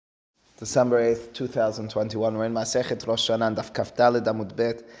December 8th, 2021. We're in Masechet Rosh Hashanah and Daf Kaf Daled Amud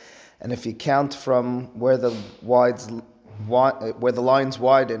Bet. And if you count from where the lines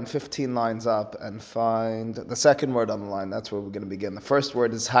widen, 15 lines up, and find the second word on the line, that's where we're going to begin. The first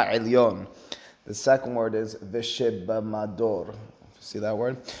word is Ha'ilyon. The second word is Vishebamador. See that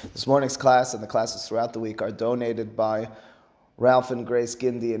word? This morning's class and the classes throughout the week are donated by Ralph and Grace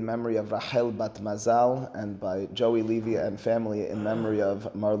Gindi in memory of Rachel Bat Mazal, and by Joey Levy and family in memory of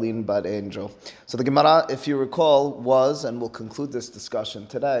Marlene Bat Angel. So the Gemara, if you recall, was, and we'll conclude this discussion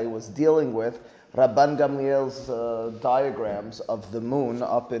today, was dealing with Rabban Gamliel's diagrams of the moon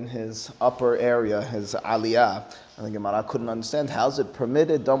up in his upper area, his aliyah. And the Gemara couldn't understand, how is it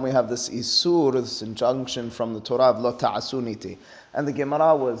permitted? Don't we have this isur, this injunction from the Torah of lo ta'asuniti? And the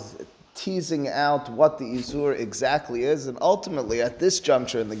Gemara was teasing out what the Isur exactly is, and ultimately at this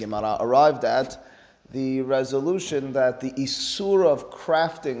juncture in the Gemara arrived at the resolution that the Isur of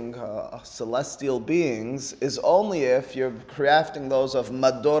crafting celestial beings is only if you're crafting those of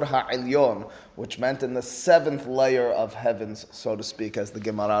Mador Ha'ilyon, which meant in the seventh layer of heavens, so to speak, as the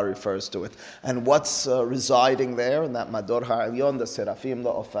Gemara refers to it. And what's residing there in that Mador Ha'ilyon? The Seraphim,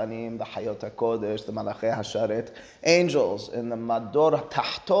 the Ofanim, the Hayot HaKodesh, the Malachei HaSharet, angels. In the Mador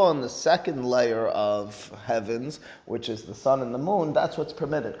Tahton, the second layer of heavens, which is the sun and the moon, that's what's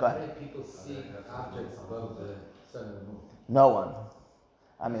permitted. Go ahead. How many people see objects above the sun and the moon? No one.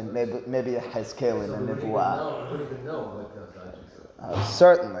 I mean, maybe a Hezkel in a Nevuah. We wouldn't even know what those objects are.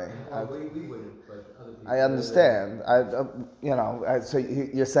 Certainly. Well, we wouldn't, but other people. I understand. So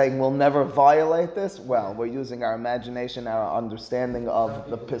you're saying we'll never violate this? Well, we're using our imagination, our understanding of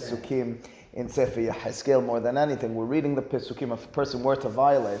the Pesukim in Sefer Yehezkel more than anything. We're reading the Pesukim. If a person were to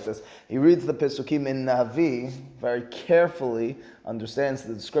violate this, he reads the Pesukim in Navi, very carefully understands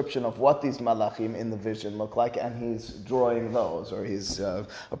the description of what these malachim in the vision look like, and he's drawing those, or he's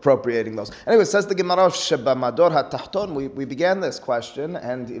appropriating those. Anyway, says the Gemara of Sheba Mador HaTachton, we began this question,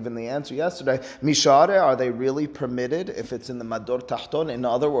 and even the answer yesterday, Mishare, are they really permitted if it's in the Mador Tahton? In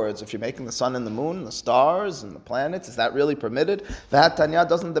other words, if you're making the sun and the moon, the stars and the planets, is that really permitted? V'hat Tanya,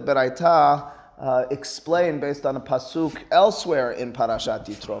 doesn't the Beraita explain based on a pasuk elsewhere in Parashat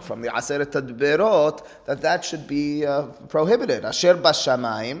Yitro from the Aseret Tadberot that should be prohibited. Asher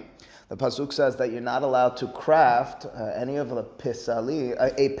Bashamayim. The pasuk says that you're not allowed to craft any of the pisali,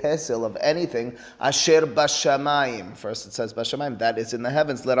 a pesil of anything. Asher bashamayim. First it says bashamayim, that is in the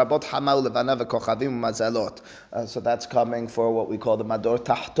heavens. Lerabot hamal levana v'kochavim mazalot. So that's coming for what we call the mador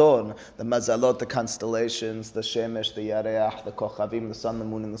tahton, the mazalot, the constellations, the shemesh, the yareach, the kochavim, the sun, the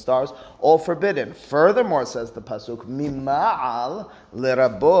moon, and the stars, all forbidden. Furthermore, says the pasuk, mima'al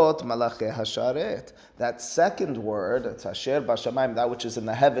lerabot malachei hasharet. That second word, it's asher bashamayim, that which is in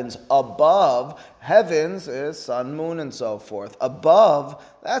the heavens. Above, heavens is sun, moon, and so forth. Above,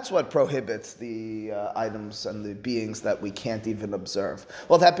 that's what prohibits the items and the beings that we can't even observe.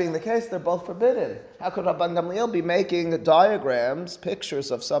 Well, that being the case, they're both forbidden. How could Rabban Gamliel be making diagrams,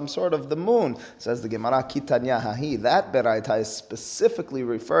 pictures of some sort of the moon? Says the Gemara, Kitanya Hahi. That Beraita is specifically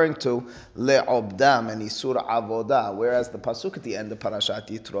referring to Le'obdam and Isur Avodah, whereas the pasuk at the end of Parashat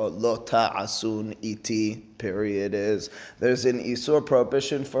Yitro, Lo ta'asun iti, period, is there's an Isur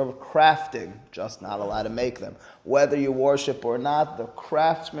prohibition for crafting, just not allowed to make them. Whether you worship or not, the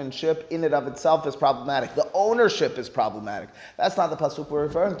craftsmanship in and of itself is problematic. The ownership is problematic. That's not the pasuk we're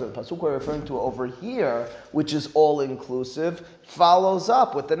referring to. The pasuk we're referring to over here, which is all-inclusive, follows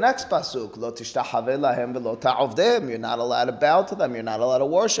up with the next pasuk, Lo tishtahave lahem v'lo ta'ovdem. You're not allowed to bow to them. You're not allowed to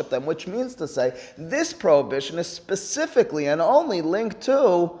worship them, which means to say this prohibition is specifically and only linked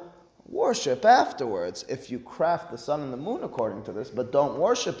to worship afterwards. If you craft the sun and the moon according to this, but don't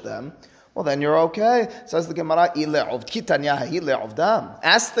worship them, well, then you're okay. Says the Gemara,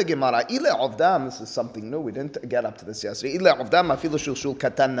 ask the Gemara, this is something new. We didn't get up to this yesterday. Says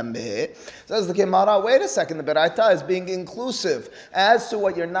the Gemara, wait a second, the Beraita is being inclusive as to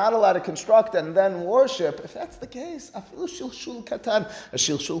what you're not allowed to construct and then worship. If that's the case, a shilshul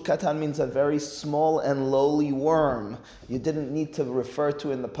katan means a very small and lowly worm. You didn't need to refer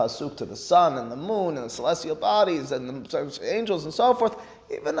to in the pasuk to the sun and the moon and the celestial bodies and the angels and so forth.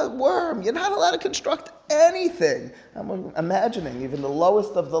 Even a worm, you're not allowed to construct anything. I'm imagining even the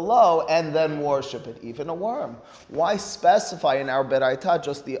lowest of the low and then worship it, even a worm. Why specify in our Beraita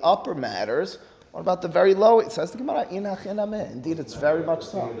just the upper matters? What about the very low? It says the Gemara, indeed, it's very much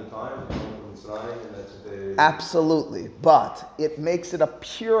so. Absolutely, but it makes it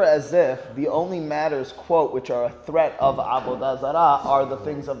appear as if the only matters, quote, which are a threat of Avodah Zarah are the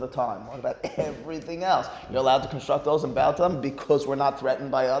things of the time. What about everything else? You're allowed to construct those and bow to them because we're not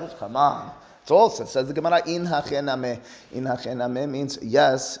threatened by others? Come on. It's also, says the Gemara, in hachename. In hachename means,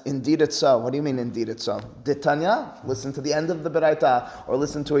 yes, indeed it's so. What do you mean, indeed it's so? Ditanya, listen to the end of the Beraita, or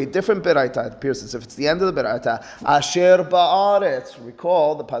listen to a different Beraita. It appears as if it's the end of the Beraita. Asher ba'aretz.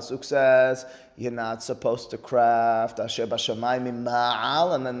 Recall, the Pasuk says, you're not supposed to craft Asher b'shamayim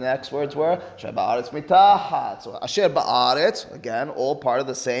ma'al, and then the next words were Asher ba'aretz mitachat. So Asher ba'aretz, again, all part of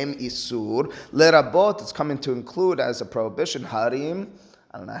the same Isur. Lerabot, it's coming to include as a prohibition, Harim.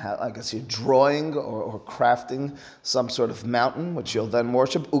 I don't know how, I guess you're drawing or crafting some sort of mountain, which you'll then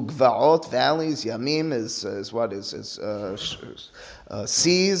worship. Ugvaot, valleys, yamim is what is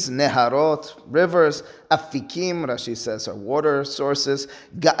seas, neharot, rivers, afikim, Rashi says, are water sources,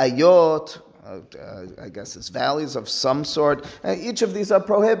 ga'ayot, I guess it's valleys of some sort. Each of these are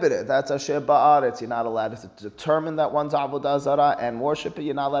prohibited. That's Asher Ba'aretz. You're not allowed to determine that one's Avodah Zarah and worship it.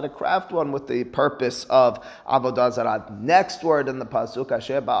 You're not allowed to craft one with the purpose of Avodah Zarah. Next word in the Pasuk,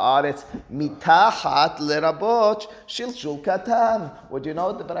 Asher Ba'aretz, mitachat lerabot shilshul katan. Would you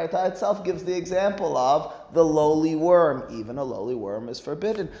know the Beraita itself gives the example of the lowly worm. Even a lowly worm is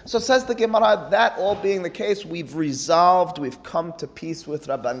forbidden. So says the Gemara, that all being the case, we've come to peace with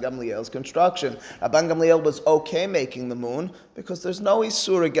Rabban Gamliel's construction. Rabban Gamliel was okay making the moon because there's no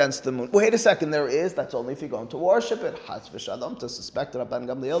Isur against the moon. Wait a second, there is. That's only if you're going to worship it. Chas v'shalom, to suspect Rabban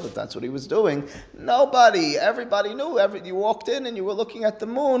Gamliel that that's what he was doing. Everybody knew. You walked in and you were looking at the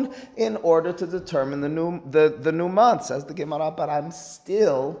moon in order to determine the new month. Says the Gemara, but I'm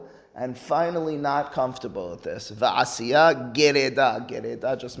still and finally not comfortable with this. Va'asiya gereda.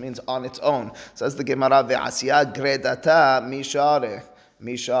 Gereda just means on its own. Says the Gemara, Va'asiya gredata mishare.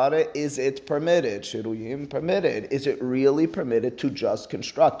 Mishare, is it permitted? Shiruyim, permitted. Is it really permitted to just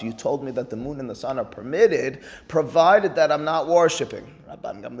construct? You told me that the moon and the sun are permitted, provided that I'm not worshipping.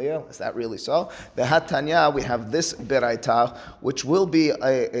 Rabban Gamliel, is that really so? The Hatanya, we have this Beraita, which will be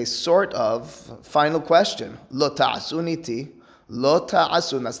a sort of final question. Lo ta'asuniti. Lo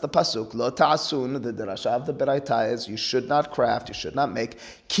ta'asun, that's the pasuk. Lo ta'asun, the derasha of the Beraita is, you should not craft, you should not make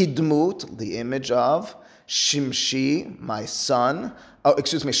kidmut, the image of Shimshi, my son.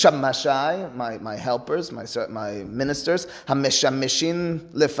 Shammashai, my helpers, my ministers. Hameshameshin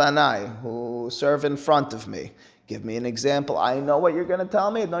lefanai, who serve in front of me. Give me an example. I know what you're going to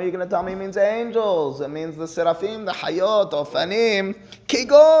tell me. No, you're going to tell me it means angels. It means the seraphim, the hayot, ofanim.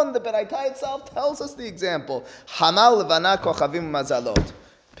 Kigon, the Beraita itself tells us the example. Hamal levana kochavim mazalot.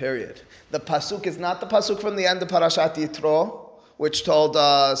 Period. The pasuk is not the pasuk from the end of Parashat Yitro, which told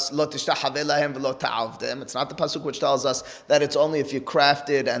us, Lo tishtahave lahem v'lo ta'avdem. It's not the pasuk which tells us that it's only if you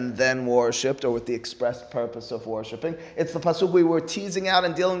crafted and then worshipped, or with the express purpose of worshipping. It's the pasuk we were teasing out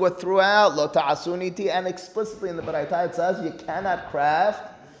and dealing with throughout, Lo ta'asuniti, and explicitly in the Beraita it says you cannot craft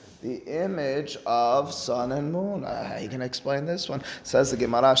the image of sun and moon. How are you going to explain this one? Says the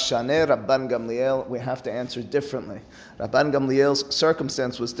Gemara, Shaneh Rabban Gamliel, we have to answer differently. Rabban Gamliel's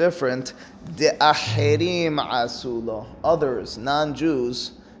circumstance was different. De aherim asulo. Others,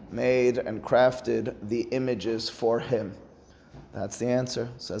 non-Jews, made and crafted the images for him. That's the answer.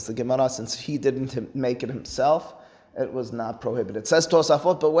 Says the Gemara, since he didn't make it himself, it was not prohibited. It says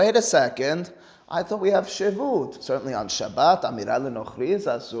Tosafot, but wait a second. I thought we have Shevut. Certainly on Shabbat, Amira Lenochri is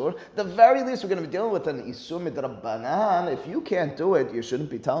Asur. The very least, we're going to be dealing with an Isur Midrabbanan. If you can't do it, you shouldn't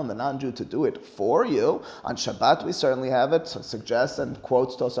be telling the non-Jew to do it for you. On Shabbat, we certainly have it. Suggests and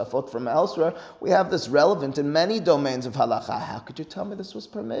quotes Tosafot from elsewhere. We have this relevant in many domains of halacha. How could you tell me this was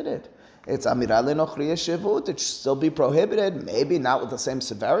permitted? It's Amira Lenochri Shevut. It should still be prohibited. Maybe not with the same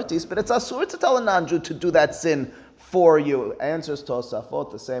severities, but it's Asur to tell a non-Jew to do that sin for you. Answers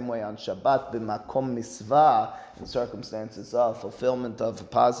Tosafot the same way on Shabbat, b'makom misvah, in circumstances of fulfillment of a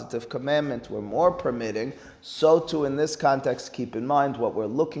positive commandment, we're more permitting. So too in this context, keep in mind what we're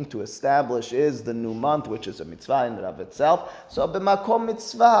looking to establish is the new month, which is a mitzvah in and of itself. So b'makom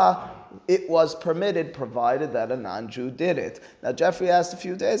mitzvah, it was permitted, provided that a non-Jew did it. Now Jeffrey asked a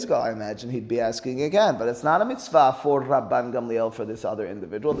few days ago, I imagine he'd be asking again, but it's not a mitzvah for Rabban Gamliel for this other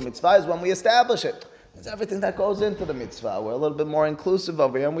individual. The mitzvah is when we establish it. It's everything that goes into the mitzvah. We're a little bit more inclusive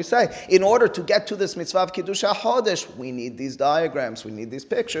over here, and we say, in order to get to this mitzvah of Kiddush HaChodesh, we need these diagrams, we need these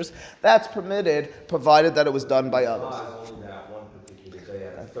pictures. That's permitted, provided that it was done by others. Only that one particular day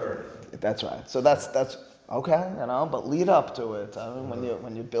at a third. That's right. So that's okay, but lead up to it. I mean,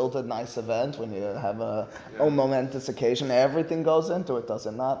 when you build a nice event, when you have a momentous occasion, everything goes into it, does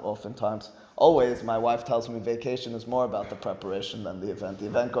it not? Oftentimes. Always, my wife tells me vacation is more about the preparation than the event. The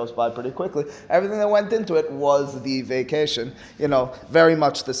event goes by pretty quickly. Everything that went into it was the vacation. Very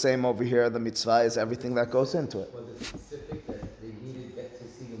much the same over here. The mitzvah is everything that goes into it. Was it specific that they needed to get to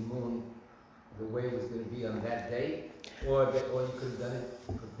see the moon the way it was going to be on that day? Or you could have done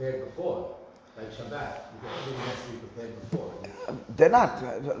it prepared before? Like Shabbat, because everything has to be prepared before. They're not.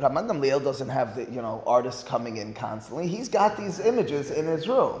 Rabban Gamliel doesn't have the artists coming in constantly. He's got these images in his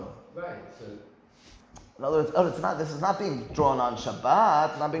room. Right. So In other words, it's not. This is not being drawn on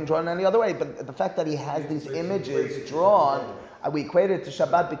Shabbat. Not being drawn any other way. But the fact that he has these images drawn, we equate it to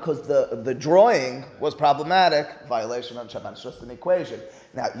Shabbat because the drawing was problematic. Violation on Shabbat. It's just an equation.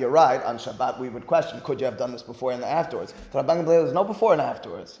 Now you're right. On Shabbat, we would question: could you have done this before and afterwards? But Rabban Gamliel, there's no before and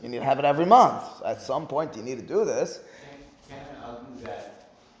afterwards. You need to have it every month. At some point, you need to do this. Can I argue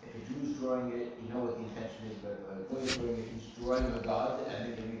that if a Jew is drawing it, you know what the intention is, but a Goy is drawing it, he's drawing a God and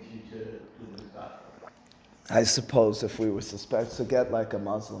then giving it to you to the God? I suppose if we were suspect to get like a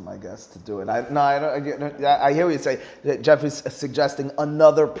Muslim, I guess, to do it. I hear what you say. Jeffrey's suggesting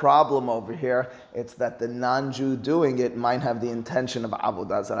another problem over here. It's that the non-Jew doing it might have the intention of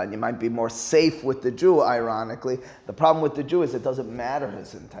Avodah Zarah. You might be more safe with the Jew, ironically. The problem with the Jew is it doesn't matter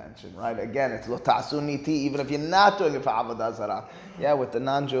his intention, right? Again, it's lo ta'asu niti, even if you're not doing it for Avodah Zarah. Yeah, with the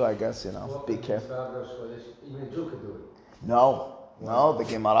non-Jew, I guess, be careful. Even a Jew could do it. No, the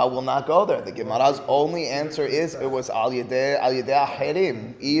Gemara will not go there. The Gemara's only answer is it was al yedei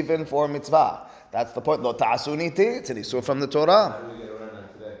achirim, even for mitzvah. That's the point. Lo ta'asu niti, it's an issur from the Torah. How do we get around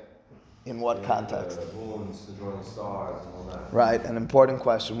that today? In what context? The moons, the drawing stars, and all that. Right, an important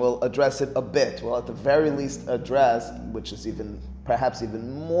question. We'll address it a bit. We'll at the very least address, which is perhaps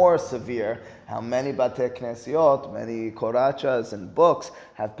even more severe, how many Batei Knesiot, many Korachas and books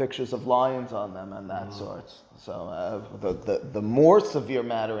have pictures of lions on them and that sort. So the more severe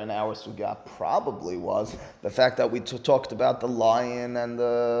matter in our sugya probably was the fact that we talked about the lion and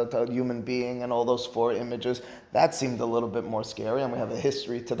the human being and all those four images. That seemed a little bit more scary, and we have a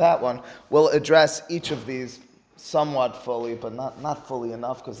history to that one. We'll address each of these somewhat fully, but not fully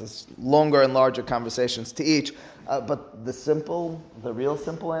enough because there's longer and larger conversations to each. But the real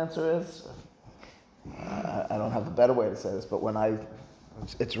simple answer is, I don't have a better way to say this, but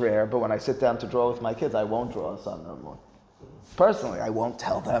it's rare, but when I sit down to draw with my kids, I won't draw a sun and moon. Personally, I won't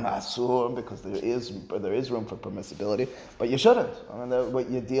tell them asur because there is room for permissibility, but you shouldn't. What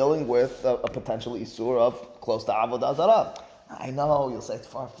you're dealing with a potential isur of close to avodah zarah. I know, you'll say it's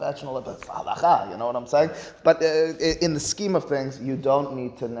far-fetched, but it's halacha, you know what I'm saying? But in the scheme of things, you don't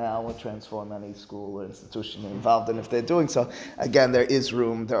need to now transform any school or institution you're involved in if they're doing so. Again, there is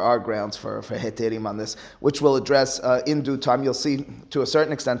room, there are grounds for heterim on this, which we'll address in due time. You'll see, to a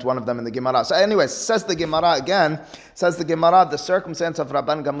certain extent, one of them in the Gemara. So anyways, says the Gemara, the circumstance of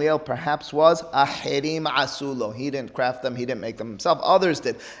Rabban Gamliel perhaps was achirim asulo. He didn't craft them, he didn't make them himself, others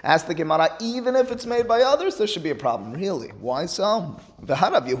did. Ask the Gemara, even if it's made by others, there should be a problem. Really? Why so? The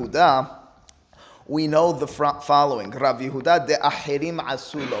Rav Yehuda, we know the following. Rav Yehuda de achirim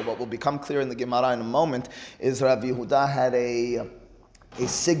asulo. What will become clear in the Gemara in a moment is Rav Yehuda had a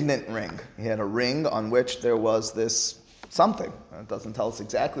signet ring. He had a ring on which there was this something. It doesn't tell us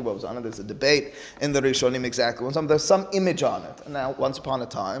exactly what was on it. There's a debate in the Rishonim exactly what was on it. There's some image on it. And now, once upon a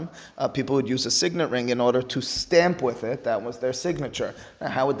time, people would use a signet ring in order to stamp with it. That was their signature. Now,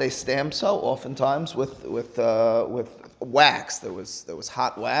 how would they stamp so? Oftentimes with wax. There was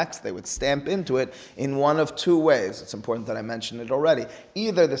hot wax. They would stamp into it in one of two ways. It's important that I mentioned it already.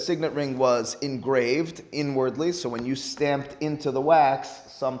 Either the signet ring was engraved inwardly, so when you stamped into the wax,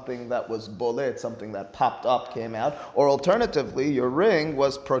 something that was bolet, something that popped up came out, or alternatively, your ring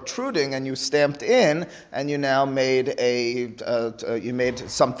was protruding and you stamped in, and you now made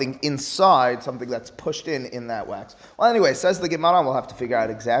something inside, something that's pushed in that wax. Well, anyway, says the Gemara, we'll have to figure out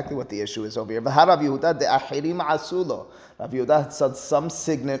exactly what the issue is over here. But Rav Yehuda de achirim asulo. Rav Yehuda said some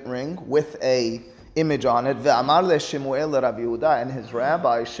signet ring with a image on it. Ve'amar le Shemuel Rav Yehuda, and his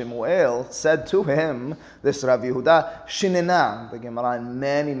rabbi Shemuel said to him, this Rav Yehuda, Shinena. The Gemara in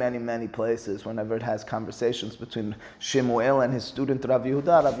many places, whenever it has conversations between Shemuel and his student Rav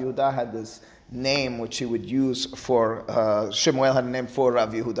Yehuda had this name which he would use for, Shemuel had a name for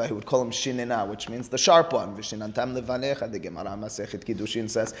Rav Yehuda. He would call him Shinena, which means the sharp one. Vishinantam levanecha, the Gemara Masechet Kiddushin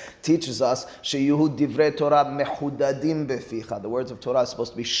says, teaches us, Sheyuhu divrei Torah mechudadim beficha. The words of Torah are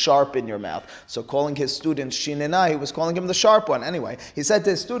supposed to be sharp in your mouth. So calling his student Shinena, he was calling him the sharp one. Anyway, he said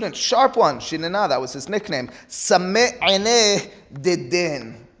to his student, sharp one, Shinena, that was his nickname. Sameh eneh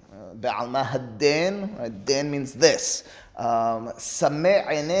dedin. Be'alma hadden, den means this. Sameh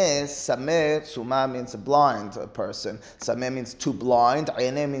Eineh, Sameh, Suma means a blind person. Sameh means to blind.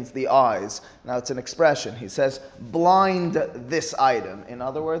 Eineh means the eyes. Now it's an expression. He says, blind this item. In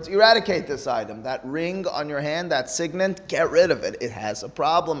other words, eradicate this item. That ring on your hand, that signet, get rid of it. It has a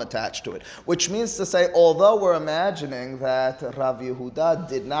problem attached to it. Which means to say, although we're imagining that Rav Yehuda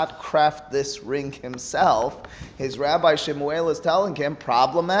did not craft this ring himself, his Rabbi Shemuel is telling him,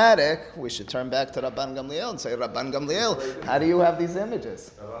 problematic. We should turn back to Rabban Gamliel and say, Rabban Gamliel, how do you have these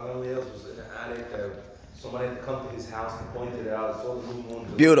images? Rabban Gamliel was in the attic. Somebody had come to his house and pointed it out. It's all the moon.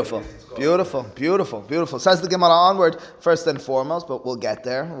 Beautiful, beautiful, beautiful, beautiful. Says the Gemara onward, first and foremost, but we'll get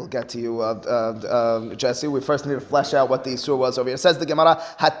there. We'll get to you, Jesse. We first need to flesh out what the Isur was over here. Says the Gemara,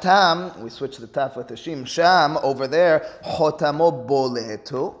 Hatam, we switch the taf with the Shim, Sham, over there, Hotamo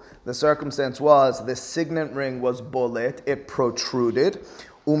boletu. The circumstance was, the signet ring was bolet, it protruded.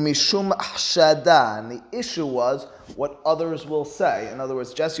 Umishum shada, and the issue was what others will say. In other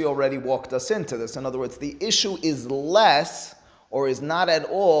words, Jesse already walked us into this. In other words, the issue is less or is not at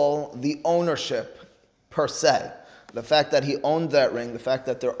all the ownership per se. The fact that he owned that ring, the fact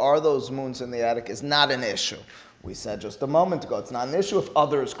that there are those moons in the attic is not an issue. We said just a moment ago, it's not an issue if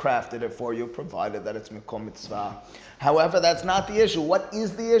others crafted it for you, provided that it's mikom mitzvah. However, that's not the issue. What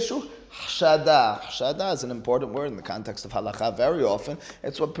is the issue? Shada. Shada is an important word in the context of halakha very often.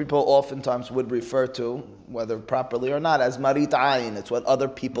 It's what people oftentimes would refer to, whether properly or not, as marit ayin. It's what other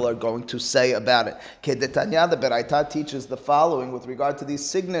people are going to say about it. Kedetanya, the Beraita teaches the following with regard to these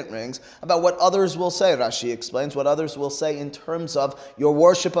signet rings about what others will say. Rashi explains what others will say in terms of your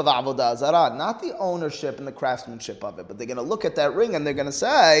worship of avodah zarah, not the ownership and the craftsmanship of it, but they're going to look at that ring and they're going to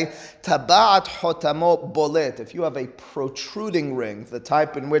say, tabat hotamo bolet. If you have a protruding ring, the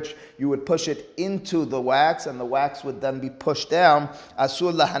type in which you would push it into the wax, and the wax would then be pushed down.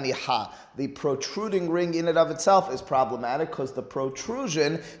 Asur lahaniha. The protruding ring in and of itself is problematic because the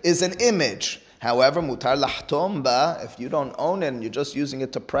protrusion is an image. However, mutar lahtom ba, if you don't own it and you're just using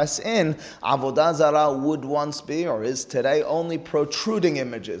it to press in, avodah zarah would once be, or is today, only protruding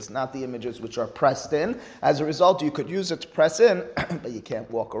images, not the images which are pressed in. As a result, you could use it to press in, but you can't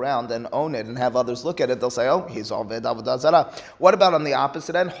walk around and own it and have others look at it. They'll say, oh, he's oved avodah zarah. What about on the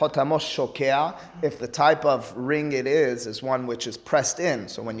opposite end? Hotamos shokea, if the type of ring it is one which is pressed in.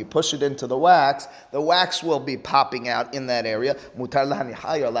 So when you push it into the wax will be popping out in that area. Mutar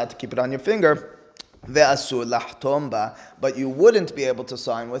lahaniha, you're allowed to keep it on your finger. Ve'asur lahtomba, but you wouldn't be able to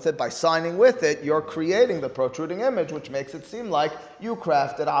sign with it. By signing with it, you're creating the protruding image, which makes it seem like you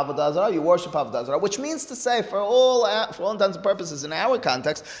crafted avodah zarah, you worship avodah zarah. Which means to say, for all intents and purposes, in our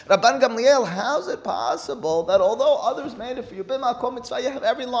context, Rabban Gamliel, how's it possible that although others made it for you, b'makom mitzvah, you have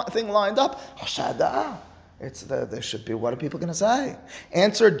everything lined up? Shada. There should be. What are people going to say?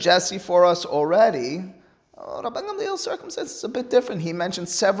 Answered Jesse for us already. Rabban Gamliel's circumstance is a bit different. He mentioned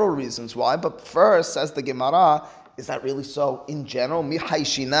several reasons why, but first, says the Gemara, is that really so in general?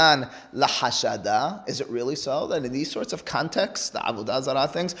 Mihaishinan lahashada. Is it really so that in these sorts of contexts, the avodah zarah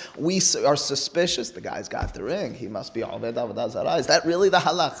things, we are suspicious? The guy's got the ring. He must be oved avodah zarah. Is that really the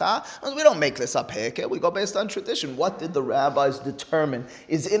halakha? We don't make this up here. We go based on tradition. What did the rabbis determine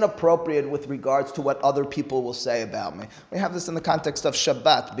is inappropriate with regards to what other people will say about me? We have this in the context of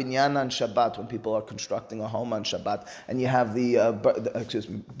Shabbat, binyan on Shabbat, when people are constructing a home on Shabbat, and you have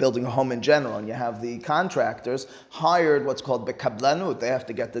building a home in general, and you have the contractors hired what's called bekablanut. They have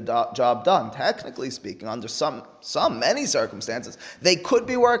to get the job done. Technically speaking, under many circumstances, they could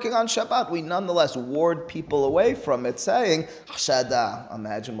be working on Shabbat. We nonetheless ward people away from it, saying, Shada.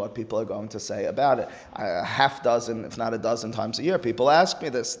 Imagine what people are going to say about it. A half dozen, if not a dozen times a year, people ask me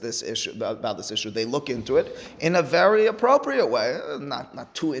this issue about this issue. They look into it in a very appropriate way,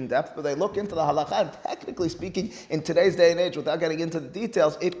 not too in-depth, but they look into the halakha. And technically speaking, in today's day and age, without getting into the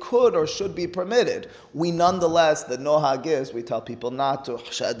details, it could or should be permitted. We nonetheless, the nohag is, we tell people not to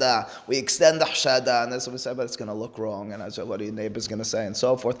hashada. We extend the hashada, and that's what we say, but it's going to look wrong, and what are your neighbors going to say, and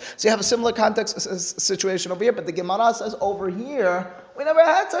so forth. So you have a similar context situation over here, but the Gemara says over here, we never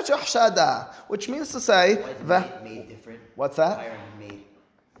had such a hashada, which means to say, Why is it made different? What's that? Iron made.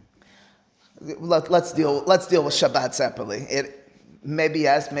 Let's deal with Shabbat separately. It maybe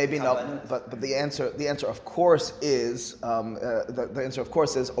yes, maybe no. But the answer of course is the answer of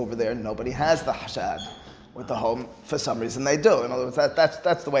course is over there. Nobody has the hashad. with the home. For some reason they do. In other words,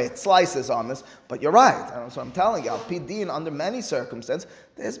 that's the way it slices on this. But you're right. That's what I'm telling you. Al Pi Din, under many circumstances,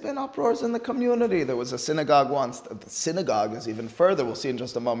 there's been uproars in the community. There was a synagogue once. The synagogue is even further. We'll see in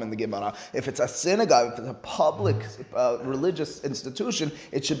just a moment in the Gemara. If it's a synagogue, if it's a public religious institution,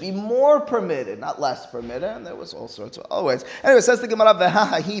 it should be more permitted, not less permitted. And there was all sorts of always. Anyway, it says the Gemara,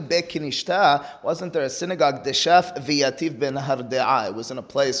 V'hahi bekinishta. Wasn't there a synagogue, Deshaf V'yativ ben Harde'a? It was in a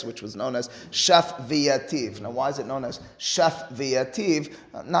place which was known as Shaf V'yativ. Now, why is it known as Shaf V'yativ?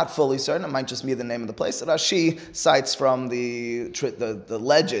 Not fully certain. It might just be the name of the place. Rashi cites from the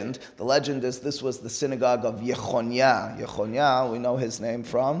legend. The legend is this was the synagogue of Yechonia. Yechonia, we know his name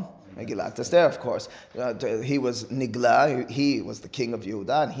from Megillat Esther, of course. He was Nigla, he was the king of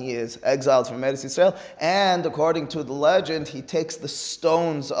Yehuda, and he is exiled from Eretz Yisrael. And according to the legend, he takes the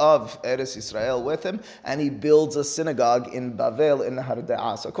stones of Eretz Yisrael with him, and he builds a synagogue in Bavel in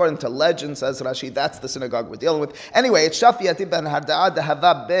Harda'a. So according to legend, says Rashi, that's the synagogue we're dealing with. Anyway, it's Shafiyati ben Harda'a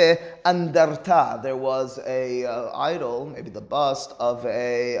dehava be Andarta. There was a idol, maybe the bust of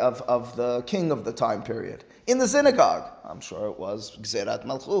the king of the time period in the synagogue. I'm sure it was Gzerat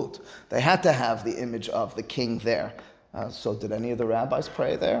Malchut. They had to have the image of the king there. So did any of the rabbis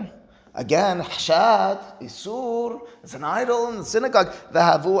pray there? Again, Hashad, Isur, it's an idol in the synagogue.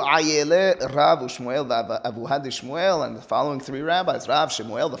 V'havu Ayele, Rav Shmuel, Avu Hadi Shmuel, and the following three rabbis, Rav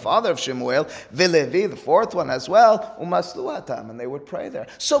Shemuel, the father of Shemuel, V'Levi, the fourth one as well, Umaslu Hatam, and they would pray there.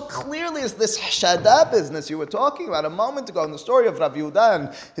 So clearly it's this Hashada business you were talking about a moment ago in the story of Rav Yehuda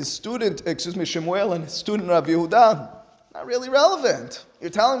and his student, Shemuel and his student Rav Yehuda. Not really relevant.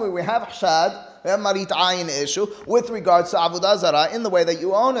 You're telling me we have Hashad, we have Marit Ayin issue with regards to Avodah Zarah in the way that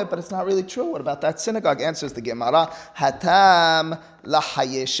you own it, but it's not really true. What about that synagogue? Answers the Gemara, Hatam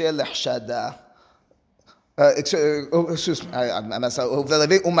lahayeshe lehshada. Excuse me,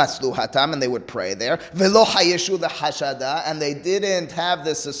 umaslu hatam, and they would pray there. Velo hayeshu lehashada, and they didn't have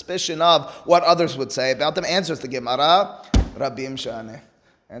the suspicion of what others would say about them. Answers the Gemara, Rabim Shaneh.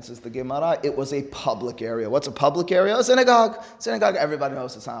 Answers the Gemara, it was a public area. What's a public area? A synagogue. Synagogue, everybody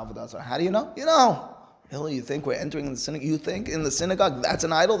knows it's not Avodah Zarah. How do you know? You know. Really, you think we're entering the synagogue? You think in the synagogue that's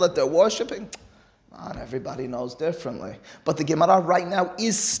an idol that they're worshipping? Not everybody knows differently. But the Gemara right now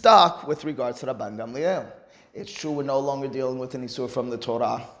is stuck with regards to Rabban Gamliel. It's true we're no longer dealing with an Isur from the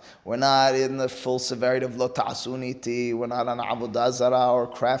Torah. We're not in the full severity of Lo Ta'asuniti. We're not on Avodah Zarah or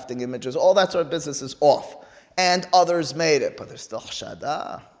crafting images. All that sort of business is off. And others made it, but there's still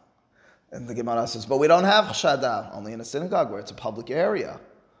Chashada. And the Gemara says, but we don't have Chashada, only in a synagogue where it's a public area.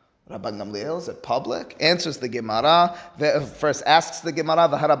 Rabban Gamliel, is it public? Answers the Gemara. First asks the Gemara,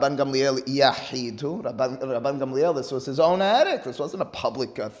 Rabban Gamliel yahidu. Rabban Gamliel, this was his own attic. This wasn't a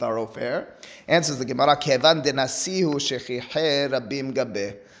public thoroughfare. Answers the Gemara, Kevan de nasihu shechihe rabim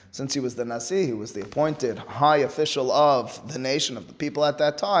gabe. Since he was the Nasi, he was the appointed high official of the nation, of the people at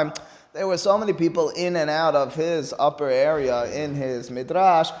that time, there were so many people in and out of his upper area in his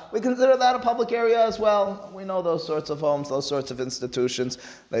midrash. We consider that a public area as well. We know those sorts of homes, those sorts of institutions.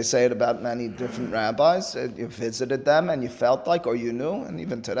 They say it about many different rabbis. You visited them and you felt like, or you knew, and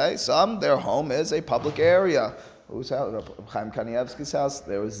even today, their home is a public area. Whose house? Chaim Kanievsky's house.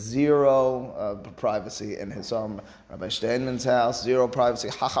 There was zero privacy in his home. Rabbi Steinman's house, zero privacy.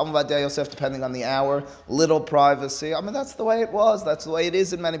 Chacham Ovadia Yosef, depending on the hour, little privacy. I mean, that's the way it was. That's the way it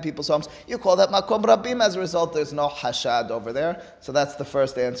is in many people's homes. You call that Makom Rabim. As a result, there's no Hashad over there. So that's the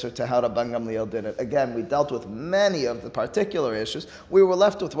first answer to how Rabban Gamliel did it. Again, we dealt with many of the particular issues. We were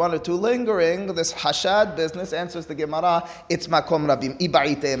left with one or two lingering. This Hashad business answers the Gemara. It's Makom Rabim.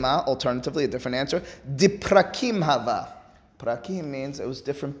 Ibaitema, alternatively, a different answer. Diprakim hava. Prakim means it was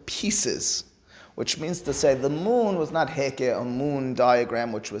different pieces, which means to say the moon was not heke, a moon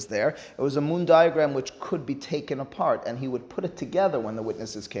diagram which was there. It was a moon diagram which could be taken apart, and he would put it together when the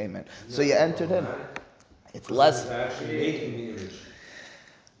witnesses came in. So you entered in. It's less. Actually making the image.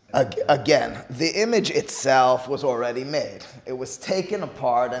 Again, the image itself was already made. It was taken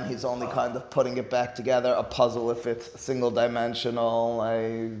apart, and he's only kind of putting it back together. A puzzle, if it's single-dimensional,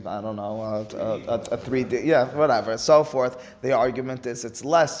 a 3D, yeah, whatever, so forth. The argument is it's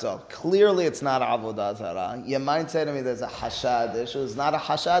less so. Clearly, it's not Avodah Zarah. You might say to me there's a Hashad issue. It's not a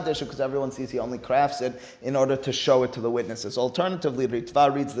Hashad issue because everyone sees he only crafts it in order to show it to the witnesses. Alternatively,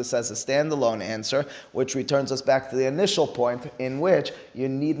 Ritva reads this as a standalone answer, which returns us back to the initial point in which you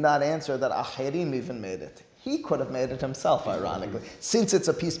need not answer that Achirim even made it. He could have made it himself, ironically. Since it's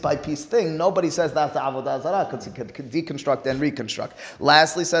a piece-by-piece thing, nobody says that's the Avodah Zarah, because he could deconstruct and reconstruct.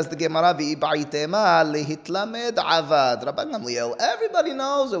 Lastly, says the Gemara, lehitlamed avad. Rabban Gamliel, everybody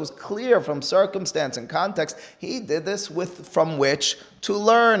knows, it was clear from circumstance and context, he did this from which to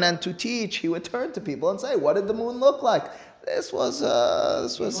learn and to teach. He would turn to people and say, what did the moon look like? He was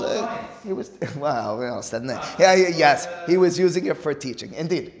he was using it for teaching.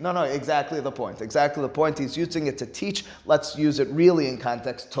 Indeed. No, exactly the point. He's using it to teach. Let's use it really in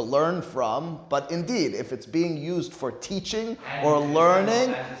context to learn from. But indeed, if it's being used for teaching or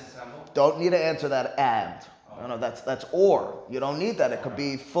learning, don't need to answer that and. No, that's or. You don't need that. It could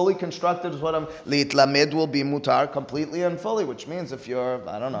be fully constructed. Is what I'm. Litlamid will be mutar completely and fully, which means if your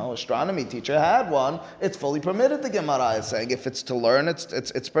astronomy teacher had one, it's fully permitted. The Gemara is saying if it's to learn,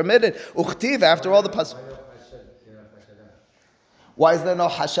 it's permitted. Uchtiv after all the pas. Why is there no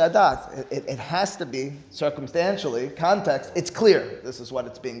hashadat? It has to be circumstantially, context. It's clear this is what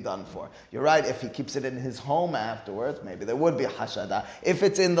it's being done for. You're right, if he keeps it in his home afterwards, maybe there would be a hashadat. If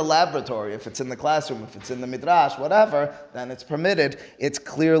it's in the laboratory, if it's in the classroom, if it's in the midrash, whatever, then it's permitted. It's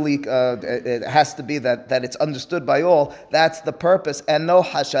clearly, it has to be that it's understood by all. That's the purpose, and no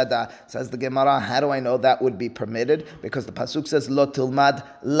hashadat. Says the Gemara, how do I know that would be permitted? Because the pasuk says, lo tilmad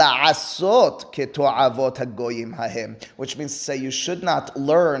la'asot keto'avot hagoyim hahem, which means to say you should not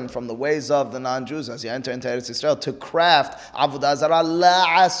learn from the ways of the non-Jews as you enter into Eretz Yisrael to craft avodah zarah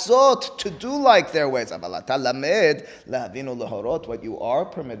la'asot, to do like their ways. What you are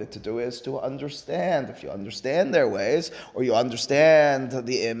permitted to do is to understand. If you understand their ways, or you understand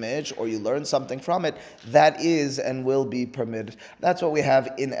the image, or you learn something from it, that is and will be permitted. That's what we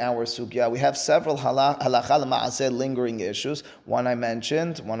have in our sugya. We have several halacha l'ma'aseh lingering issues. One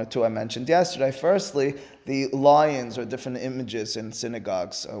or two I mentioned yesterday. Firstly, the lions or different images in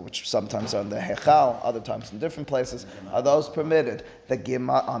synagogues, which sometimes are in the Hechal, other times in different places. Are those permitted? The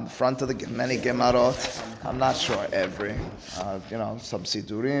Gemara on the front of the many Gemarot, I'm not sure every, some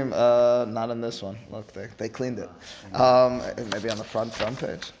Sidurim, not in this one. Look, they cleaned it. Maybe on the front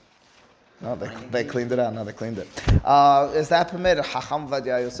page. No, they cleaned it out. No, they cleaned it. Is that permitted? Chacham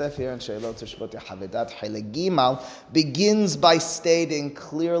Vadia Yosef here in Sheilot Tishbot Yahavedat Chilek Gimal begins by stating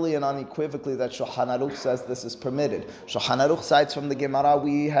clearly and unequivocally that Shulchan Aruch says this is permitted. Shulchan Aruch cites from the Gemara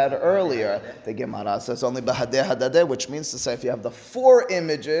we had earlier. The Gemara says only Bahadeh Hadadeh, which means to say if you have the four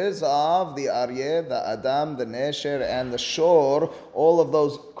images of the Aryeh, the Adam, the Nesher, and the Shor, all of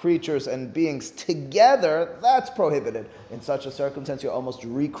those creatures and beings together, that's prohibited. In such a circumstance, you're almost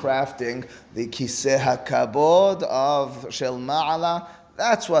recrafting the Kiseh HaKabod of Shel Ma'ala.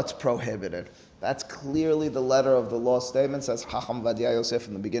 That's what's prohibited. That's clearly the letter of the law statement, says Chacham Vadia Yosef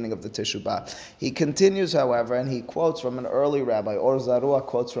in the beginning of the Teshuvah. He continues, however, and he quotes from an early rabbi, Or Zarua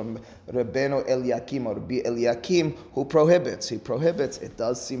quotes from Rebbeinu Eliakim, or Rabbi Eliakim, who prohibits. He prohibits. It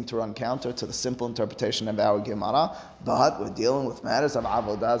does seem to run counter to the simple interpretation of our Gemara, but we're dealing with matters of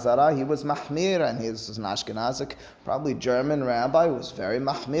Avodah Zarah. He was Mahmir, and he was an Ashkenazic, probably German rabbi, who was very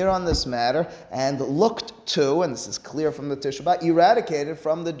Mahmir on this matter, and looked to, and this is clear from the Teshuvah, eradicated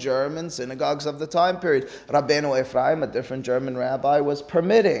from the German synagogues of the time period. Rabbeinu Ephraim, a different German rabbi, was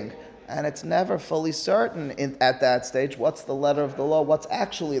permitting. And it's never fully certain at that stage what's the letter of the law, what's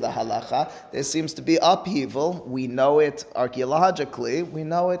actually the halacha. There seems to be upheaval. We know it archaeologically. We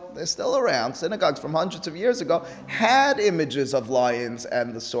know it, they're still around. Synagogues from hundreds of years ago had images of lions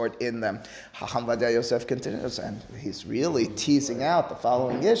and the sort in them. Chacham Vadia Yosef continues, and he's really teasing out the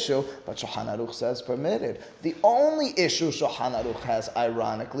following issue, but Shulchan Aruch says permitted. The only issue Shulchan Aruch has,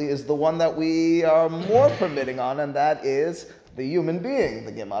 ironically, is the one that we are more permitting on, and that is the human being.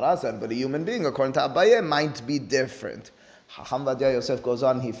 The Gemara said, but a human being, according to Abaye, might be different. Chacham Vadia Yosef goes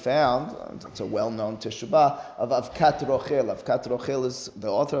on, he found, it's a well-known teshubah, of Avkat Rochel. Avkat Rochel is, the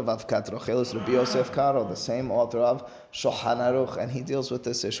author of Avkat Rochel is Rabbi Yosef Karo, the same author of Shulchan Aruch, and he deals with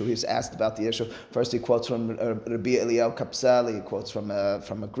this issue. He's asked about the issue. First, he quotes from Rabbi Eliyahu Kapsali. He quotes from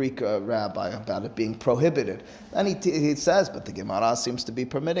a Greek rabbi about it being prohibited. Then he says, but the Gemara seems to be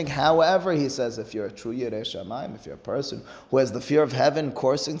permitting. However, he says, if you're a true Yirei Shamayim, if you're a person who has the fear of heaven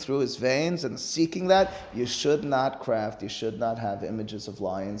coursing through his veins and seeking that, you should not craft, you should not have images of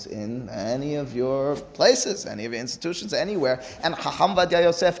lions in any of your places, any of your institutions, anywhere. And Chacham Vadia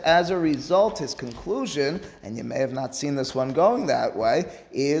Yosef, as a result, his conclusion, and you may have not seen this one going that way,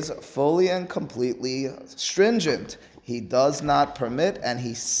 is fully and completely stringent. He does not permit, and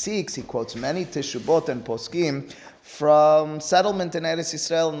he quotes many teshubot and poskim from settlement in Eretz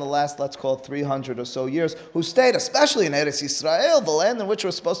Yisrael in the last, let's call it 300 or so years, who stayed, especially in Eretz Yisrael, the land in which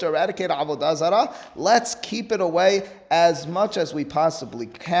we're supposed to eradicate Avodah Zarah. Let's keep it away as much as we possibly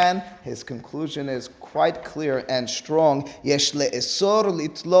can. His conclusion is quite clear and strong. Yesh le'esor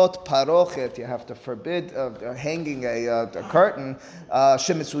litlot parochet. You have to forbid hanging a curtain.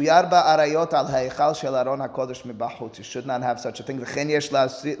 Shemisuyar ba'arayot al ha'echal shel aron hakodesh mibachutz. You should not have such a thing. V'chen yesh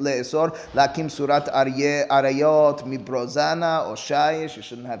le'esor lakim surat arayot mibrozana or shayish. You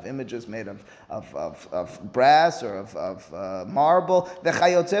shouldn't have images made of brass or of marble.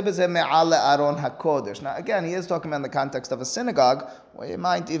 V'chayotze b'zeh me'al le'aron hakodesh. Now again, he is talking about in the context of a synagogue, where you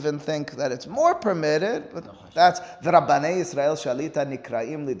might even think that it's more permitted, but that's the Rabbanei Yisrael Shalita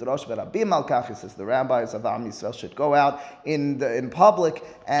Nikraim Lidrosh V'Rabim Al Kach. He says the rabbis of Am Yisrael should go out in public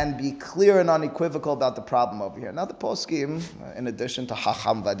and be clear and unequivocal about the problem over here. Now the poskim, in addition to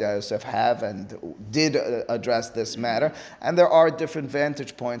Chacham Vadia Yosef, have and did address this matter, and there are different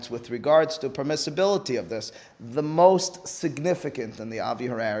vantage points with regards to permissibility of this. The most significant in the Avi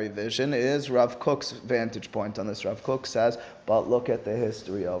Harari vision is Rav Kook's vantage point on this. Rav Kook says, but look at the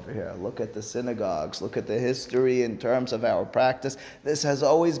history over here. Look at the synagogues. Look at the history in terms of our practice. This has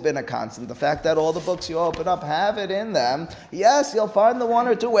always been a constant. The fact that all the books you open up have it in them. Yes, you'll find the one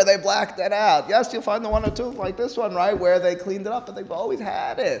or two where they blacked it out. Yes, you'll find the one or two like this one, right, where they cleaned it up, but they've always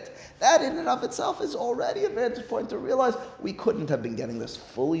had it. That in and of itself is already a vantage point to realize we couldn't have been getting this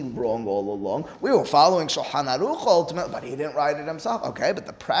fully wrong all along. We were following Shulchan Aruch ultimately, but he didn't write it himself. Okay, but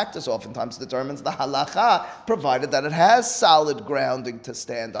the practice oftentimes determines the halacha, provided that it has solid grounding to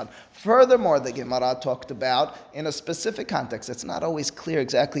stand on. Furthermore, the Gemara talked about in a specific context. It's not always clear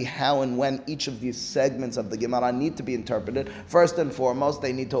exactly how and when each of these segments of the Gemara need to be interpreted. First and foremost,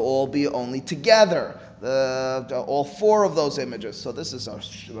 they need to all be only together. All four of those images. So this is a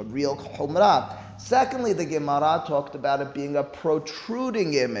real chumrah. Secondly, the Gemara talked about it being a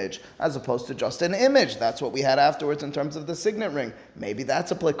protruding image as opposed to just an image. That's what we had afterwards in terms of the signet ring. Maybe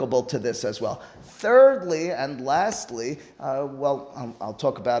that's applicable to this as well. Thirdly and lastly, I'll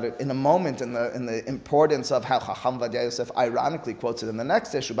talk about it in a moment in the importance of how Chacham Vadia Yosef ironically quotes it in the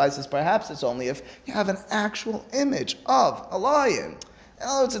next issue. But he says perhaps it's only if you have an actual image of a lion. In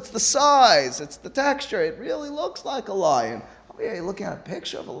other words, it's the size, it's the texture. It really looks like a lion. Oh, yeah, you're looking at a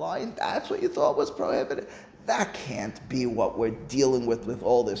picture of a lion. That's what you thought was prohibited. That can't be what we're dealing with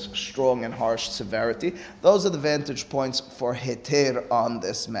all this strong and harsh severity. Those are the vantage points for Heter on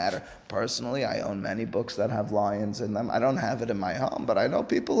this matter. Personally, I own many books that have lions in them. I don't have it in my home, but I know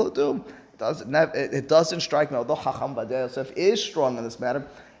people who do. It doesn't strike me, although Chacham Vadia Yosef is strong in this matter,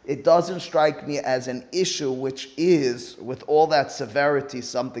 it doesn't strike me as an issue which is, with all that severity,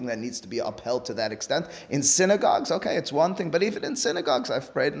 something that needs to be upheld to that extent. In synagogues, okay, it's one thing, but even in synagogues,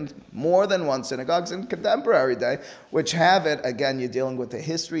 I've prayed in more than one synagogues in contemporary day, which have it. Again, you're dealing with the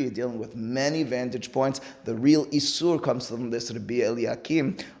history, you're dealing with many vantage points. The real Isur comes from this Rabbi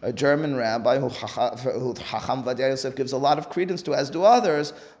Eliakim, a German rabbi who Chacham Vadia Yosef gives a lot of credence to, as do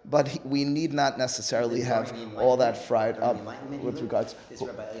others, but we need not necessarily have all that fried up with regards.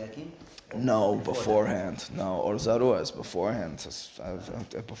 No, beforehand. No, Or Zarua is beforehand.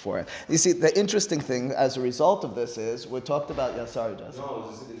 Beforehand. You see, the interesting thing as a result of this is, we talked about, sorry, Jesse. No,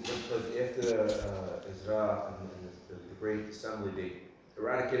 it's after Ezra and the Great Assembly, they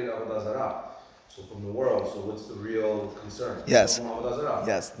eradicated Avodah Zarah. So from the world, so what's the real concern? Yes.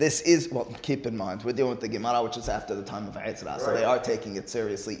 Yes. This is, keep in mind, we're dealing with the Gemara, which is after the time of Ezra. Right. So they are taking it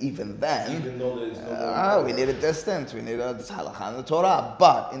seriously even then. Even though there's no we need a distance. We need a halakha in the Torah.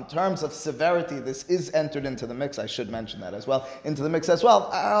 But in terms of severity, this is entered into the mix. I should mention that as well. Into the mix as well.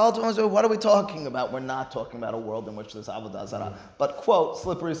 What are we talking about? We're not talking about a world in which there's Avodah Zarah. But, quote,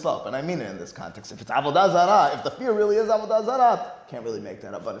 slippery slope. And I mean it in this context. If it's Avodah Zarah, if the fear really is Avodah Zarah, can't really make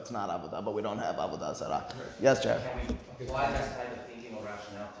that up, but it's not Avodah. But we don't have Avodah Zarah. Yes, Jeff? Apply this type of thinking or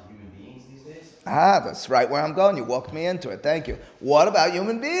rationale to human beings these days? That's right where I'm going. You walked me into it. Thank you. What about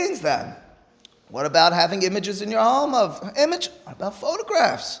human beings then? What about having images in your home What about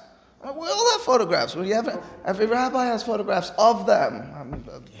photographs? We all have photographs. Every rabbi has photographs of them.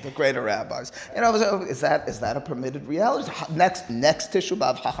 The greater rabbis. Is that a permitted reality? Next Tishu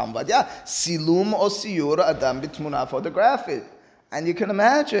B'Av Chacham Vadia, Silum o Siyur Adam B'Tmuna photographic. And you can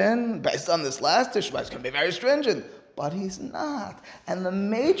imagine, based on this last issue, it's going to be very stringent. But he's not. And the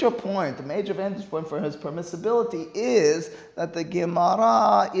major vantage point for his permissibility is that the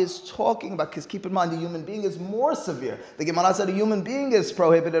Gemara is talking about, because keep in mind, the human being is more severe. The Gemara said a human being is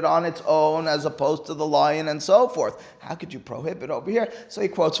prohibited on its own as opposed to the lion and so forth. How could you prohibit over here? So he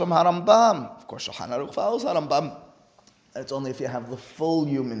quotes from Harambam. Of course, Shulchan Aruch follows Harambam. It's only if you have the full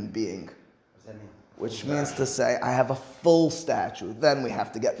human being. What does that mean? Which means to say, I have a full statue. Then we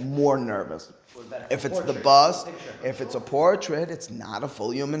have to get more nervous. If it's the bust, if it's a portrait, it's not a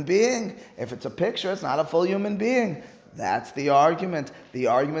full human being. If it's a picture, it's not a full human being. That's the argument. The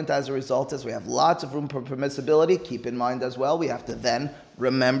argument as a result is we have lots of room for permissibility. Keep in mind as well, we have to then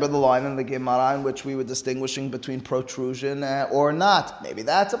remember the line in the Gemara in which we were distinguishing between protrusion or not. Maybe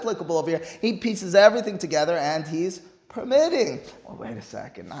that's applicable over here. He pieces everything together and he's permitting. Well, wait a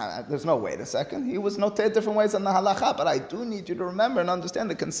second. There's no wait a second. He was noted different ways than the halacha, but I do need you to remember and understand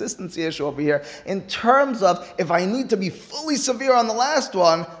the consistency issue over here in terms of if I need to be fully severe on the last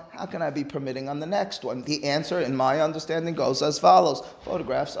one, how can I be permitting on the next one? The answer, in my understanding, goes as follows.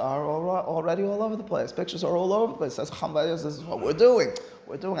 Photographs are already all over the place. Pictures are all over the place. This is what we're doing.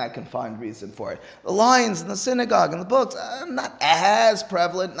 I can find reason for it. The lines in the synagogue and the books, not as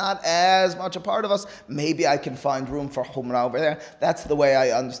prevalent, not as much a part of us. Maybe I can find room for humrah over there. That's the way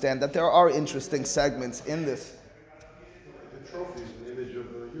I understand that. There are interesting segments in this. The trophy is an image of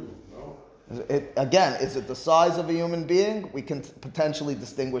you, no? Again, is it the size of a human being? We can potentially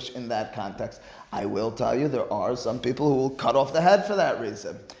distinguish in that context. I will tell you, there are some people who will cut off the head for that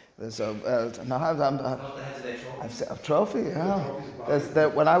reason. There's a trophy. Yeah.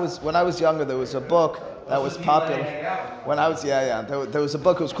 When I was younger, there was a book that was popular. There was a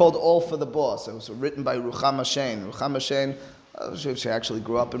book. It was called All for the Boss. It was written by Ruchama Shein. Ruchama Shein. She actually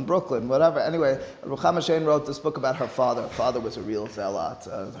grew up in Brooklyn, whatever. Anyway, Ruchama Shein wrote this book about her father. Her father was a real zealot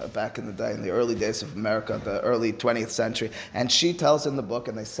back in the day, in the early days of America, the early 20th century. And she tells in the book,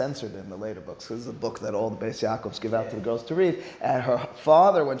 and they censored it in the later books, because this is a book that all the Beis Yaakovs give out to the girls to read. And her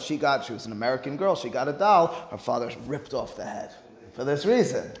father, when she was an American girl, she got a doll, her father ripped off the head. For this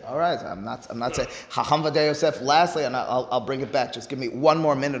reason. All right, I'm not saying Chacham V'dei Yosef. Lastly, and I'll bring it back. Just give me one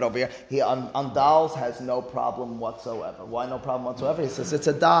more minute over here. He on dolls has no problem whatsoever. Why no problem whatsoever? He says it's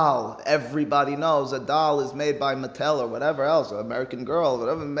a doll. Everybody knows a doll is made by Mattel or whatever else, or American Girl,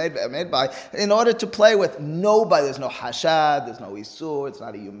 whatever made by. In order to play with, nobody. There's no hashad. There's no isur. It's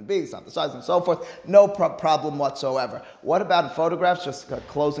not a human being. It's not the size and so forth. No problem whatsoever. What about photographs? Just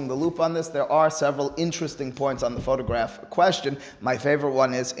closing the loop on this. There are several interesting points on the photograph question. My favorite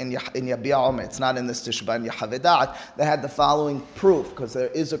one is in Yabia Omer. It's not in this Tishba, in Yehavedat. They had the following proof, because there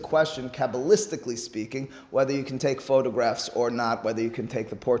is a question, Kabbalistically speaking, whether you can take photographs or not, whether you can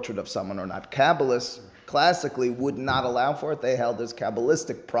take the portrait of someone or not. Kabbalists classically would not allow for it. They held as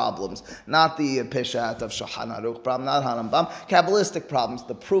Kabbalistic problems, not the Peshat of Shulchan Aruch problem, not Harambam. Kabbalistic problems.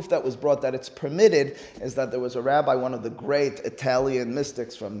 The proof that was brought that it's permitted is that there was a rabbi, one of the great Italian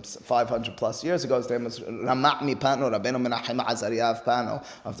mystics from 500 plus years ago. His name was Ramah Pano, Rabbeinu Menachem Azariav Pano,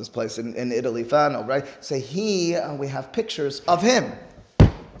 of this place in Italy, Fano, right? So we have pictures of him.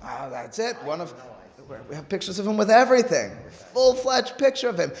 That's it. We have pictures of him with everything. Full-fledged picture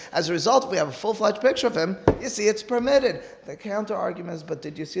of him. As a result, if we have a full-fledged picture of him, you see it's permitted. The counter-argument is, but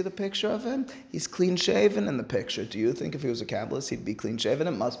did you see the picture of him? He's clean-shaven in the picture. Do you think if he was a Kabbalist, he'd be clean-shaven?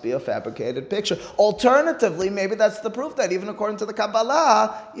 It must be a fabricated picture. Alternatively, maybe that's the proof that even according to the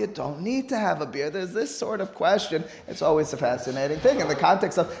Kabbalah, you don't need to have a beard. There's this sort of question. It's always a fascinating thing in the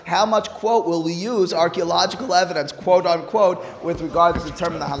context of how much, quote, will we use archaeological evidence, quote-unquote, with regards to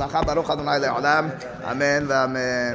determine the halakha. Baruch Adonai le'olam. Amen.